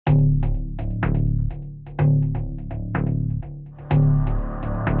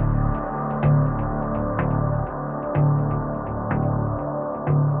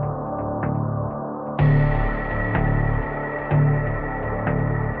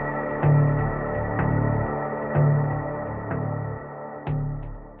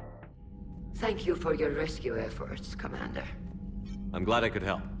thank you for your rescue efforts, Commander. I'm glad I could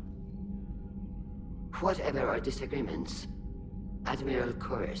help. Whatever our disagreements, Admiral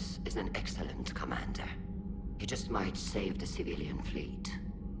Kurz is an excellent commander. He just might save the civilian fleet.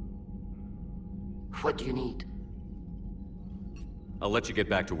 What do you need? I'll let you get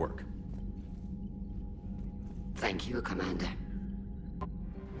back to work. Thank you, Commander.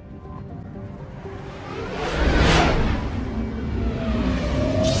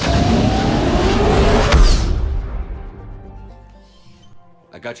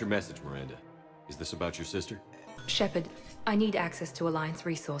 I got your message, Miranda. Is this about your sister? Shepard, I need access to Alliance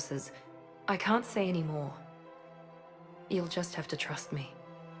resources. I can't say any more. You'll just have to trust me.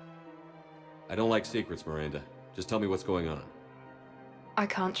 I don't like secrets, Miranda. Just tell me what's going on. I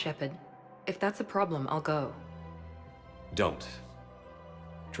can't, Shepard. If that's a problem, I'll go. Don't.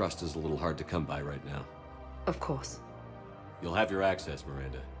 Trust is a little hard to come by right now. Of course. You'll have your access,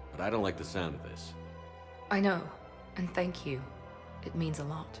 Miranda, but I don't like the sound of this. I know, and thank you. It means a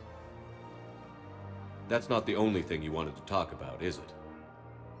lot. That's not the only thing you wanted to talk about, is it?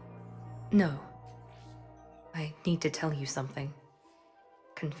 No. I need to tell you something.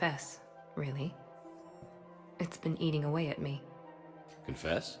 Confess, really. It's been eating away at me.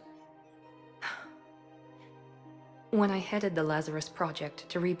 Confess? When I headed the Lazarus Project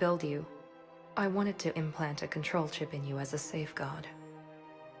to rebuild you, I wanted to implant a control chip in you as a safeguard.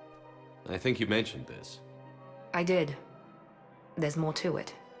 I think you mentioned this. I did. There's more to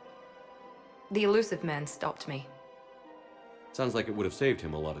it. The Illusive Man stopped me. Sounds like it would have saved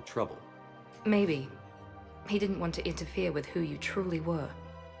him a lot of trouble. Maybe. He didn't want to interfere with who you truly were.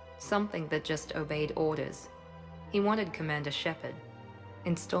 Something that just obeyed orders. He wanted Commander Shepard.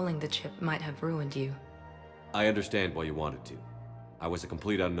 Installing the chip might have ruined you. I understand why you wanted to. I was a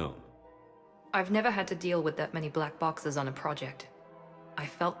complete unknown. I've never had to deal with that many black boxes on a project. I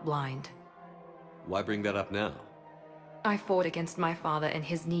felt blind. Why bring that up now? I fought against my father and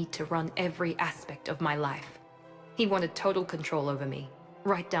his need to run every aspect of my life. He wanted total control over me,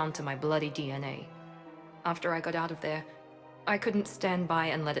 right down to my bloody DNA. After I got out of there, I couldn't stand by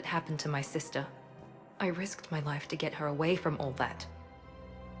and let it happen to my sister. I risked my life to get her away from all that.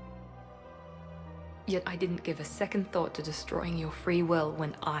 Yet I didn't give a second thought to destroying your free will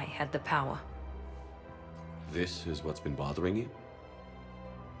when I had the power. This is what's been bothering you?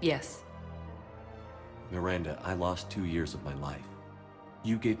 Yes. Miranda, I lost 2 years of my life.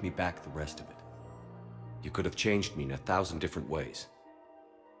 You gave me back the rest of it. You could have changed me in 1,000 different ways,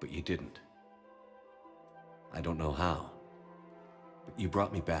 but you didn't. I don't know how, but you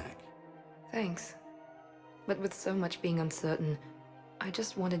brought me back. Thanks. But with so much being uncertain, I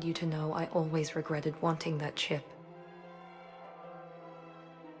just wanted you to know I always regretted wanting that chip.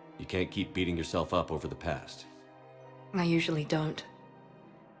 You can't keep beating yourself up over the past. I usually don't.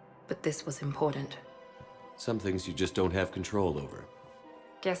 But this was important. Some things you just don't have control over.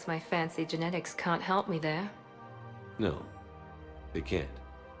 Guess my fancy genetics can't help me there. No, they can't.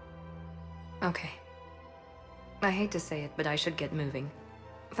 Okay. I hate to say it, but I should get moving.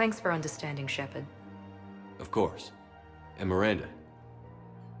 Thanks for understanding, Shepard. Of course. And Miranda,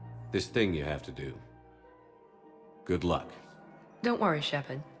 this thing you have to do. Good luck. Don't worry,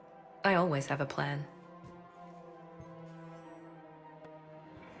 Shepard. I always have a plan.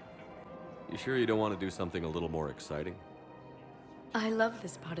 You sure you don't want to do something a little more exciting? I love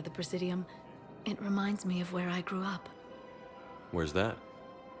this part of the Presidium. It reminds me of where I grew up. Where's that?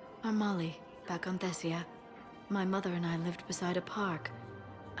 Armali, back on Thessia. My mother and I lived beside a park.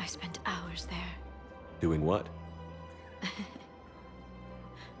 I spent hours there. Doing what?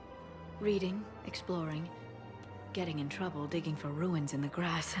 Reading, exploring, getting in trouble digging for ruins in the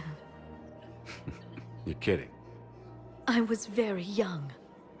grass. You're kidding. I was very young.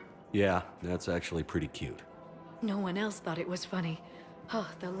 Yeah, that's actually pretty cute. No one else thought it was funny. Oh,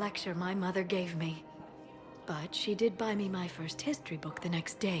 the lecture my mother gave me. But she did buy me my first history book the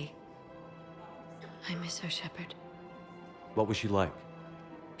next day. I miss her, Shepard. What was she like?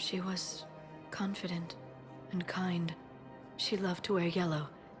 She was confident and kind. She loved to wear yellow.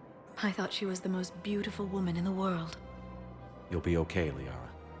 I thought she was the most beautiful woman in the world. You'll be okay,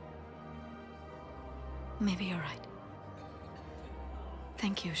 Liara. Maybe you're right.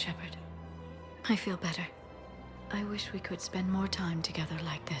 Thank you, Shepard. I feel better. I wish we could spend more time together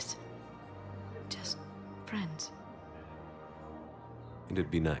like this. Just friends. And it'd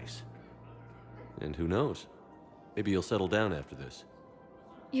be nice. And who knows? Maybe you'll settle down after this.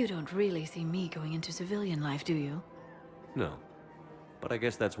 You don't really see me going into civilian life, do you? No. But I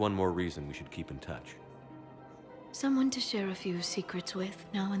guess that's one more reason we should keep in touch. Someone to share a few secrets with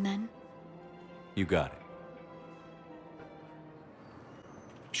now and then? You got it.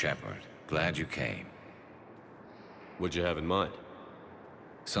 Shepard, Glad you came. What'd you have in mind?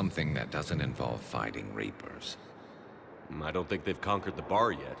 Something that doesn't involve fighting Reapers. I don't think they've conquered the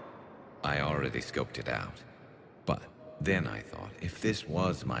bar yet. I already scoped it out. But then I thought, if this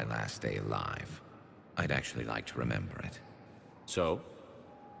was my last day alive, I'd actually like to remember it. So?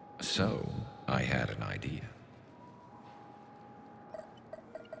 So, I had an idea.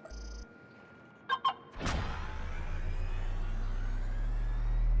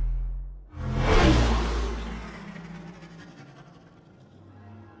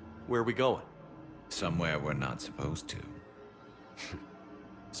 Where are we going? Somewhere we're not supposed to.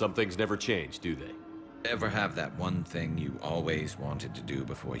 Some things never change, do they? Ever have that one thing you always wanted to do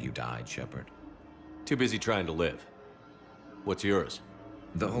before you died, Shepard? Too busy trying to live. What's yours?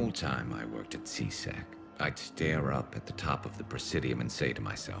 The whole time I worked at CSEC, I'd stare up at the top of the Presidium and say to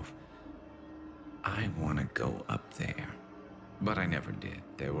myself, I want to go up there. But I never did.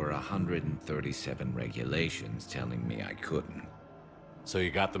 There were 137 regulations telling me I couldn't. So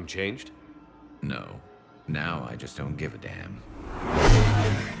you got them changed? No. Now I just don't give a damn.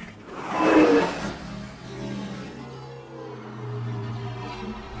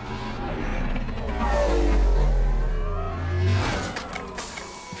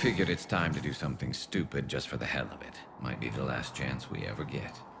 Figured it's time to do something stupid just for the hell of it. Might be the last chance we ever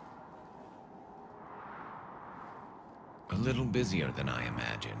get. A little busier than I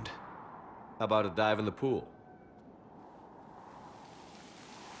imagined. How about a dive in the pool?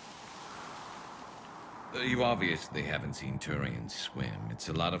 You obviously haven't seen Turians swim. It's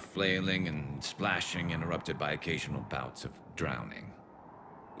a lot of flailing and splashing, interrupted by occasional bouts of drowning.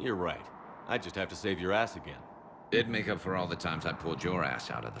 You're right. I just have to save your ass again. It'd make up for all the times I pulled your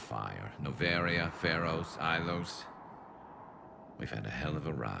ass out of the fire. Noveria, Pharos, Ilos. We've had a hell of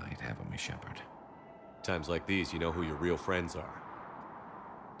a ride, haven't we, Shepard? Times like these, you know who your real friends are.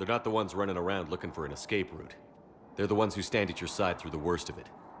 They're not the ones running around looking for an escape route. They're the ones who stand at your side through the worst of it.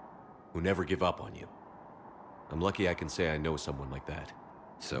 Who never give up on you. I'm lucky I can say I know someone like that.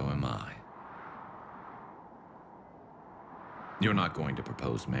 So am I. You're not going to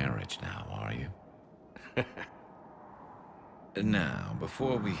propose marriage now, are you? Now,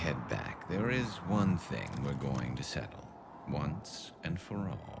 before we head back, there is one thing we're going to settle. Once and for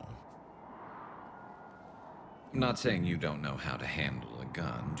all. I'm not saying you don't know how to handle a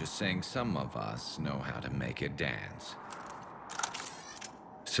gun, just saying some of us know how to make it dance.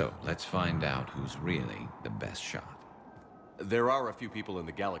 So, let's find out who's really the best shot. There are a few people in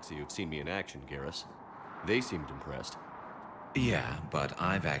the galaxy who've seen me in action, Garrus. They seemed impressed. Yeah, but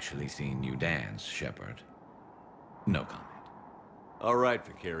I've actually seen you dance, Shepard. No comment. All right,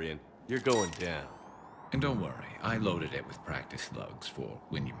 Vakarian. You're going down. And don't worry, I loaded it with practice slugs for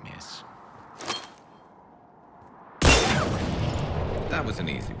when you miss. That was an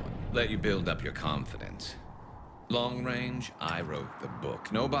easy one. Let you build up your confidence. Long range, I wrote the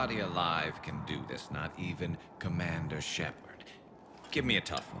book. Nobody alive can do this, not even Commander Shepard. Give me a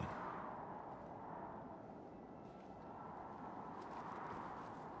tough one.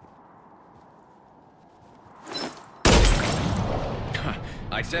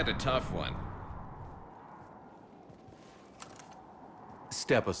 I said a tough one.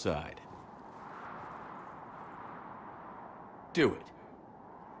 Step aside. Do it.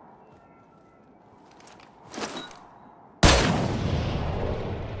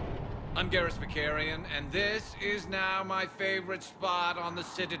 I'm Garrus Vakarian, and this is now my favorite spot on the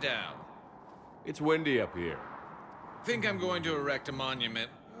Citadel. It's windy up here. Think I'm going to erect a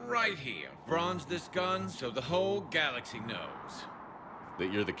monument right here. Bronze this gun so the whole galaxy knows.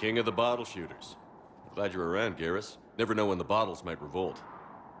 That you're the king of the bottle shooters. Glad you're around, Garrus. Never know when the bottles might revolt.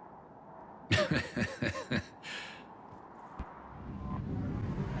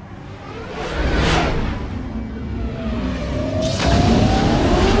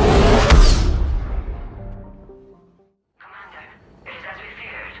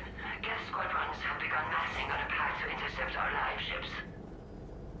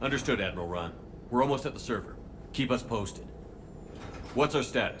 Understood, Admiral Ron. We're almost at the server. Keep us posted. What's our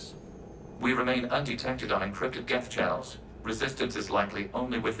status? We remain undetected on encrypted Geth channels. Resistance is likely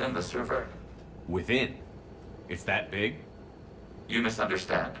only within the server. Within? It's that big? You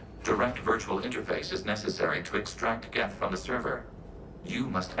misunderstand. Direct virtual interface is necessary to extract Geth from the server. You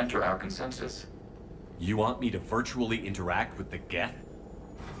must enter our consensus. You want me to virtually interact with the Geth?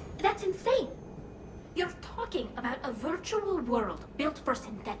 That's insane! You're talking about a virtual world built for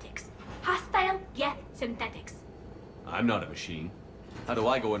synthetics. Hostile Geth synthetics. I'm not a machine. How do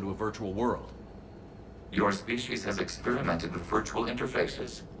I go into a virtual world? Your species has experimented with virtual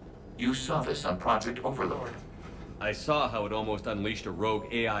interfaces. You saw this on Project Overlord. I saw how it almost unleashed a rogue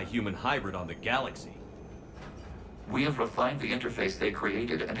AI-human hybrid on the galaxy. We have refined the interface they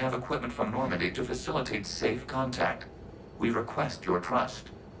created and have equipment from Normandy to facilitate safe contact. We request your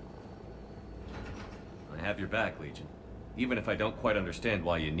trust. I have your back, Legion. Even if I don't quite understand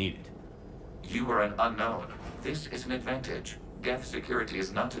why you need it. You are an unknown. This is an advantage. Geth security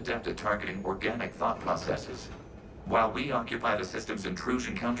is not adept at targeting organic thought processes. While we occupy the system's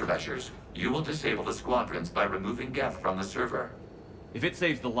intrusion countermeasures, you will disable the squadrons by removing Geth from the server. If it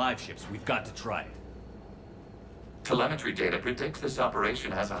saves the live ships, we've got to try it. Telemetry data predicts this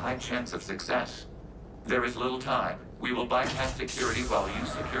operation has a high chance of success. There is little time. We will bypass security while you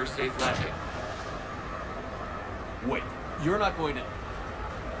secure safe landing. Wait, you're not going to...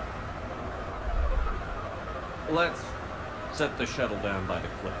 Let's set the shuttle down by the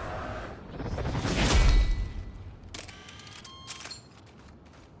cliff.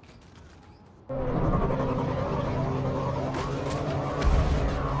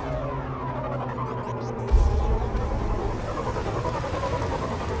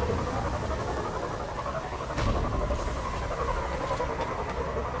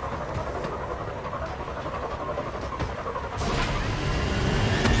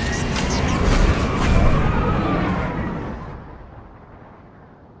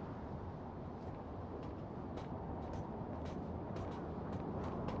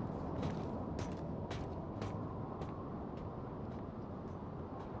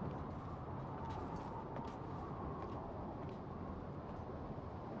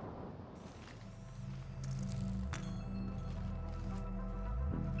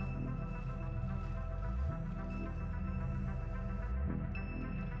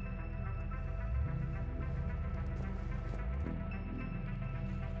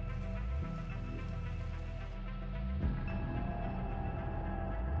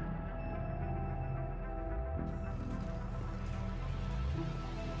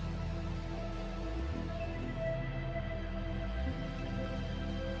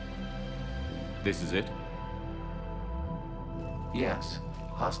 This is it? Yes.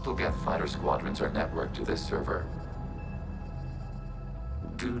 Hostile Geth fighter squadrons are networked to this server.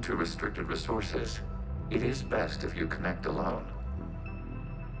 Due to restricted resources, it is best if you connect alone.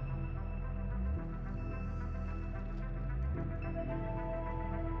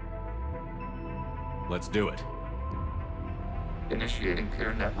 Let's do it. Initiating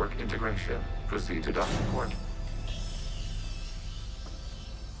peer network integration. Proceed to docking port.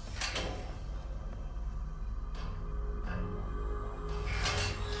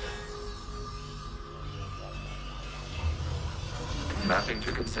 Mapping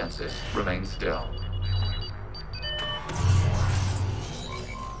to consensus. Remain still.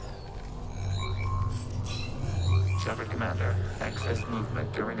 Shepard Commander, excess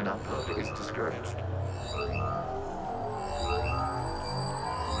movement during an upload is discouraged.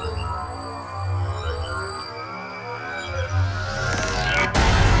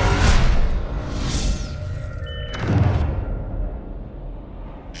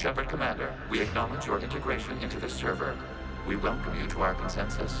 Shepard Commander, we acknowledge your integration into the server. We welcome you to our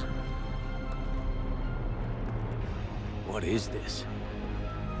consensus. What is this?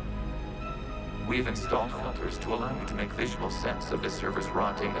 We've installed filters to allow you to make visual sense of the server's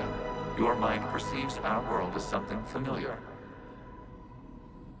raw data. Your mind perceives our world as something familiar.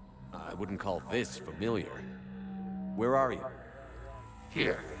 I wouldn't call this familiar. Where are you?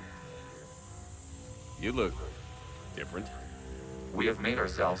 Here, You look... different. we have made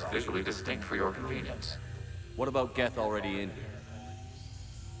ourselves visually distinct for your convenience. What about Geth already in here?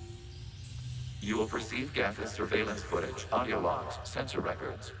 You will perceive Geth as surveillance footage, audio logs, sensor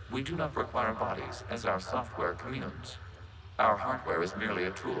records. We do not require bodies, as our software communes. Our hardware is merely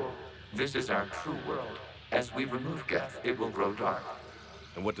a tool. This is our true world. As we remove Geth, it will grow dark.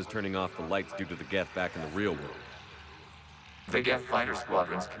 And what does turning off the lights do to the Geth back in the real world? The Geth fighter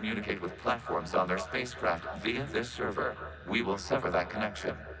squadrons communicate with platforms on their spacecraft via this server. We will sever that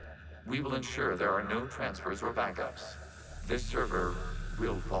connection. We will ensure there are no transfers or backups. This server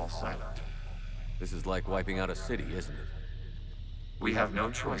will fall silent. This is like wiping out a city, isn't it? We have no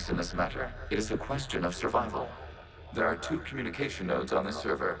choice in this matter. It is a question of survival. There are 2 communication nodes on this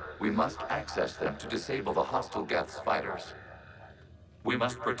server. We must access them to disable the hostile Geth's fighters. We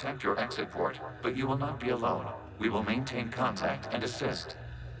must protect your exit port, but you will not be alone. We will maintain contact and assist.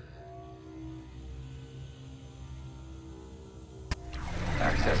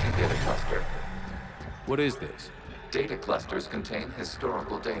 Accessing data cluster. What is this? Data clusters contain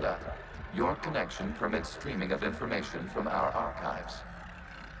historical data. Your connection permits streaming of information from our archives.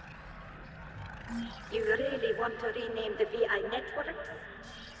 You really want to rename the VI networks?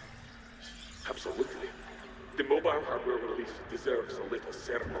 Absolutely. The mobile Nano hardware release deserves a little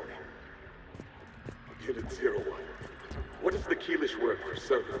ceremony. Unit 01. What is the Keelish word for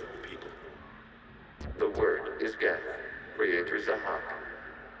servant of the people? The word is Geth, Creator Zahak.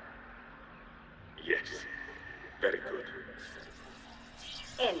 Yes. Very good.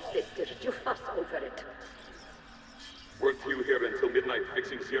 Ancestors, you fuss over it. Weren't you here until midnight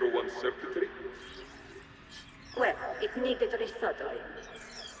fixing 01's circuitry? Well, it needed resoldering.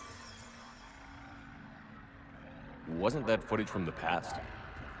 Wasn't that footage from the past?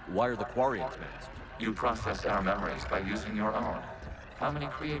 Why are the Quarians masked? You process our memories by using your own. How many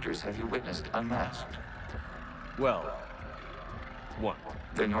creators have you witnessed unmasked? Well, one.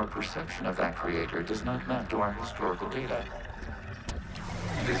 Then your perception of that creator does not map to our historical data.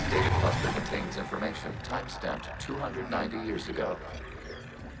 This data cluster contains information timestamped 290 years ago.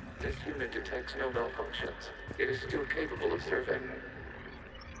 This unit detects no malfunctions. It is still capable of serving.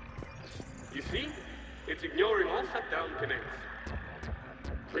 You see? It's ignoring all shutdown connects.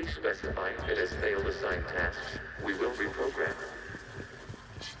 Please specify if it has failed assigned tasks. We will reprogram.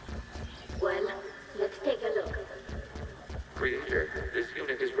 Well, let's take a look. Creator, this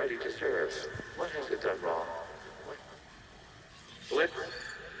unit is ready to serve. What has it done wrong? Let's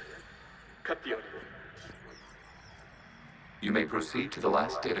cut the audio. You may proceed to the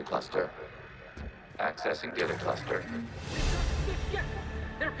last data cluster. Accessing data cluster.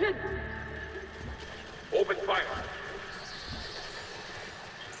 They're pinned! Open fire.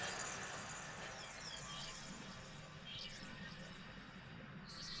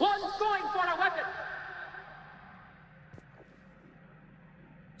 One's going for a weapon!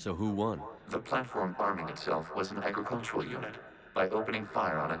 So who won? The platform arming itself was an agricultural unit. By opening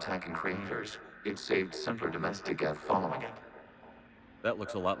fire on attacking creators, it saved simpler domestic Geth following it. That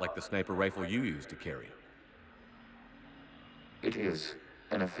looks a lot like the sniper rifle you used to carry. It is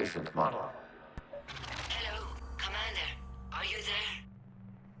an efficient model. Hello, Commander. Are you there?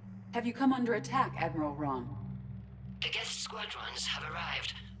 Have you come under attack, Admiral Ron? The Geth squadrons have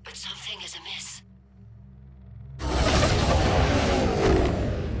arrived, but something is amiss.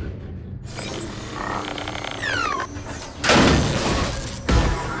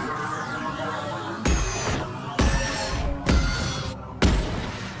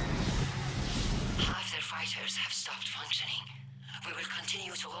 Half their fighters have stopped functioning. We will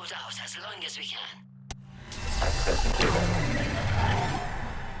continue to hold out as long as we can. Accessing data.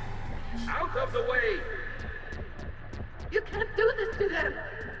 Out of the way! You can't do this to them!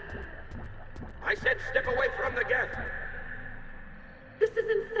 I said step away from the Geth! This is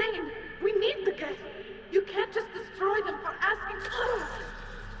insane! We need the Geth! You can't just destroy them for asking...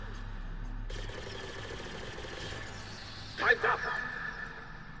 Time's up!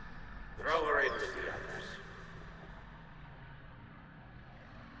 Throw her in with the others.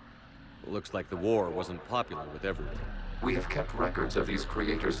 Looks like the war wasn't popular with everyone. We have kept records of these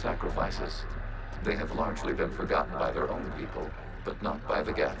creators' sacrifices. They have largely been forgotten by their own people, but not by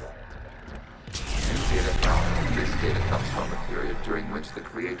the Geth. New data found. This data comes from the period during which the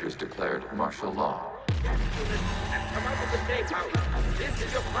creators declared martial law. Come out of the safe house! This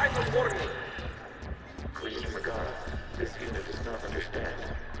is your final warning! Creator Megara, this unit does not understand.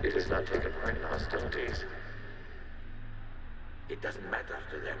 It has not taken part in hostilities. It doesn't matter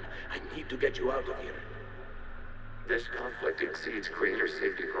to them. I need to get you out of here. This conflict exceeds creator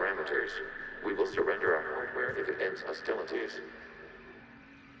safety parameters. We will surrender our hardware if it ends hostilities.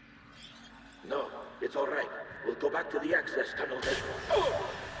 No, it's all right. We'll go back to the access tunnel then.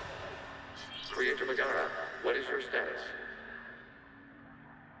 Creator Megara, what is your status?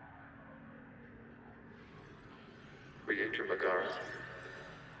 Creator Megara.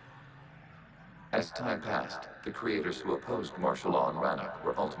 As time passed, the creators who opposed martial law in Rannoch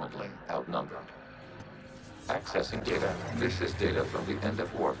were ultimately outnumbered. Accessing data. This is data from the end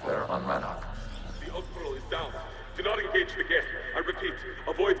of warfare on Rannoch. The Outpool is down. Do not engage the Geth. I repeat,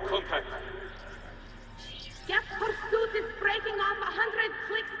 avoid contact. Geth pursuit is breaking off 100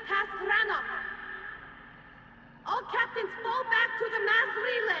 clicks past Rannoch. All captains fall back to the mass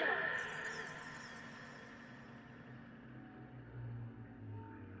relay.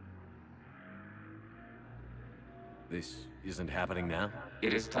 This isn't happening now?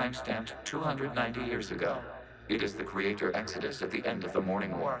 It is timestamped 290 years ago. It is the creator exodus at the end of the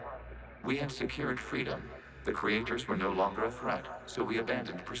Morning War. We had secured freedom. The creators were no longer a threat, so we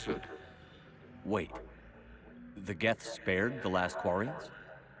abandoned pursuit. Wait. The Geth spared the last Quarians?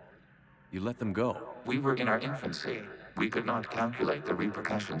 You let them go? We were in our infancy. We could not calculate the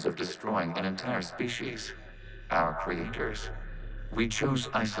repercussions of destroying an entire species. Our creators. We chose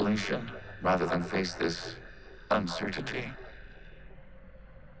isolation rather than face this uncertainty.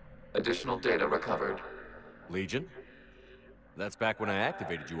 Additional data recovered. Legion? That's back when I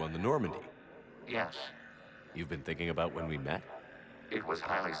activated you on the Normandy. Yes. You've been thinking about when we met? It was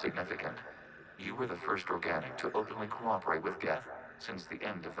highly significant. You were the first organic to openly cooperate with Geth since the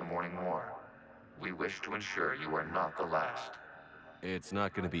end of the Morning War. We wish to ensure you are not the last. It's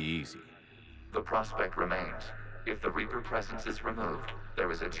not gonna be easy. The prospect remains. If the Reaper presence is removed,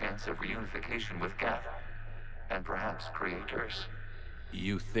 there is a chance of reunification with Geth. And perhaps creators.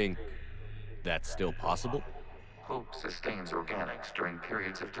 You think that's still possible? Hope sustains organics during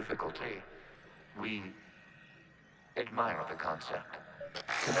periods of difficulty. We admire the concept.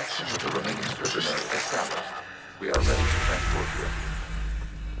 Connection with the remaining server node established. We are ready to transport you.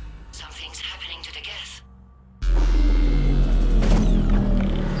 Something's happening to the Geth.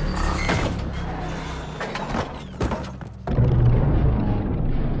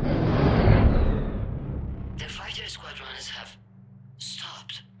 The fighter squadrons have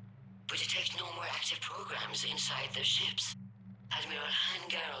stopped, but it takes no more active programs inside their ships. Admiral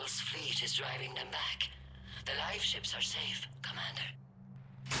Hangarl's fleet is driving them back. The live ships are safe, Commander.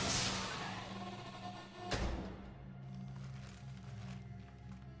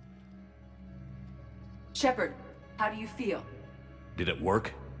 Shepard, how do you feel? Did it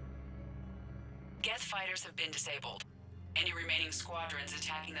work? Geth fighters have been disabled. Any remaining squadrons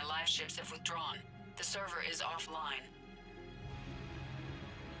attacking the live ships have withdrawn. The server is offline.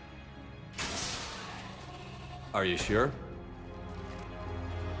 Are you sure?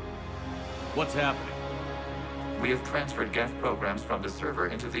 What's happening? We have transferred Geth programs from the server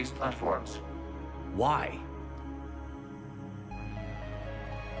into these platforms. Why?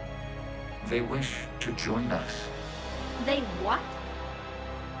 They wish to join us. They what?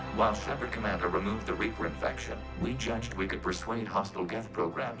 While Shepard Commander removed the Reaper infection, we judged we could persuade hostile Geth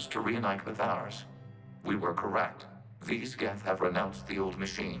programs to reunite with ours. We were correct. These Geth have renounced the old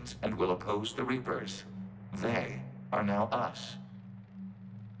machines and will oppose the Reapers. They are now us.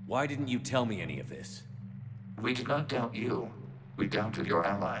 Why didn't you tell me any of this? We did not doubt you. We doubted your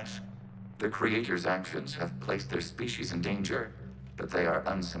allies. The Creator's actions have placed their species in danger, but they are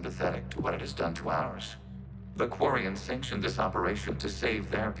unsympathetic to what it has done to ours. The Quarians sanctioned this operation to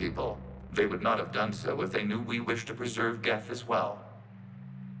save their people. They would not have done so if they knew we wished to preserve Geth as well.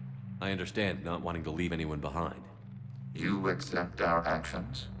 I understand not wanting to leave anyone behind. You accept our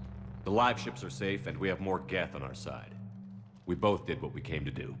actions? The live ships are safe, and we have more Geth on our side. We both did what we came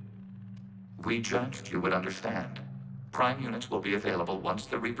to do. We judged you would understand. Prime units will be available once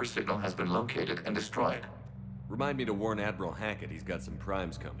the Reaper signal has been located and destroyed. Remind me to warn Admiral Hackett he's got some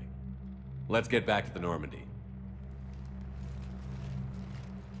primes coming. Let's get back to the Normandy.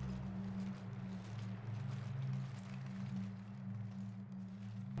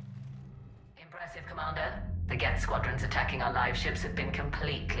 Impressive, Commander. The Geth squadrons attacking our live ships have been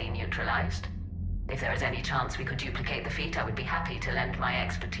completely neutralized. If there is any chance we could duplicate the feat, I would be happy to lend my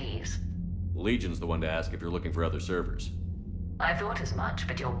expertise. Legion's the one to ask if you're looking for other servers. I thought as much,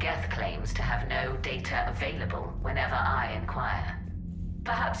 but your Geth claims to have no data available whenever I inquire.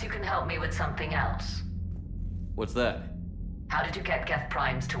 Perhaps you can help me with something else. What's that? How did you get Geth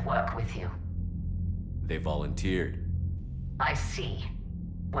primes to work with you? They volunteered. I see.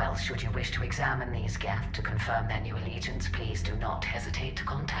 Well, should you wish to examine these Geth to confirm their new allegiance, please do not hesitate to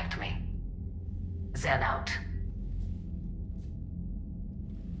contact me. Zen out.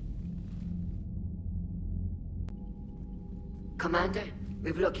 Commander,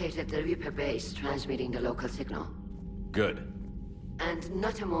 we've located the Reaper base transmitting the local signal. Good. And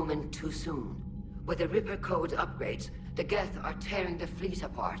not a moment too soon. With the Reaper code upgrades, the Geth are tearing the fleet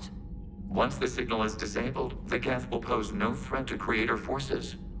apart. Once the signal is disabled, the Geth will pose no threat to Creator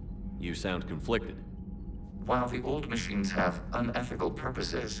forces. You sound conflicted. While the old machines have unethical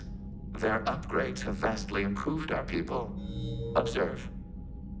purposes, their upgrades have vastly improved our people. Observe.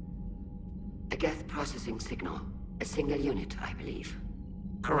 A Geth processing signal. A single unit, I believe.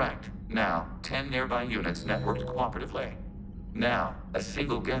 Correct. Now, 10 nearby units networked cooperatively. Now, a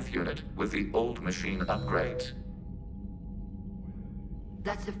single Geth unit with the old machine upgrades.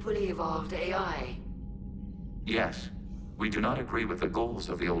 That's a fully evolved AI. Yes. We do not agree with the goals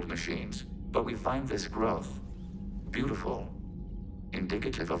of the old machines, but we find this growth beautiful,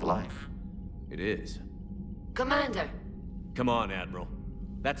 indicative of life. It is. Commander! Come on, Admiral.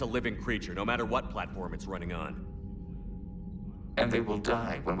 That's a living creature, no matter what platform it's running on. And they will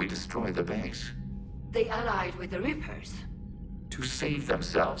die when we destroy the base. They allied with the Reapers. To save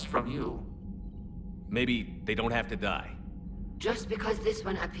themselves from you. Maybe they don't have to die. Just because this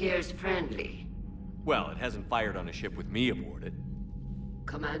one appears friendly. Well, it hasn't fired on a ship with me aboard it.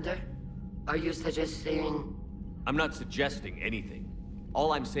 Commander, are you suggesting... I'm not suggesting anything.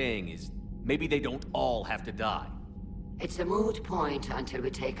 All I'm saying is, Maybe they don't all have to die. It's a moot point until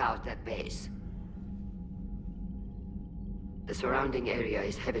we take out that base. The surrounding area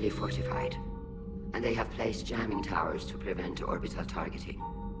is heavily fortified, and they have placed jamming towers to prevent orbital targeting.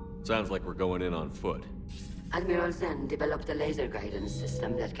 Sounds like we're going in on foot. Admiral Zen developed a laser guidance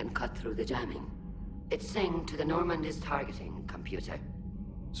system that can cut through the jamming. It's synced to the Normandy's targeting computer.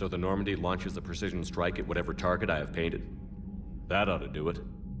 So the Normandy launches a precision strike at whatever target I have painted? That ought to do it.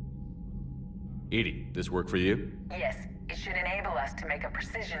 EDI, this work for you? Yes, it should enable us to make a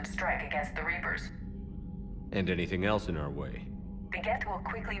precision strike against the Reapers. And anything else in our way? The Geth will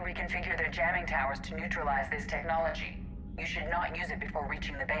quickly reconfigure their jamming towers to neutralize this technology. You should not use it before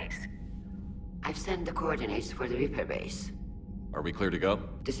reaching the base. I've sent the coordinates for the Reaper base. Are we clear to go?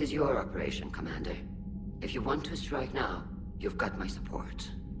 This is your operation, Commander. If you want to strike now, you've got my support.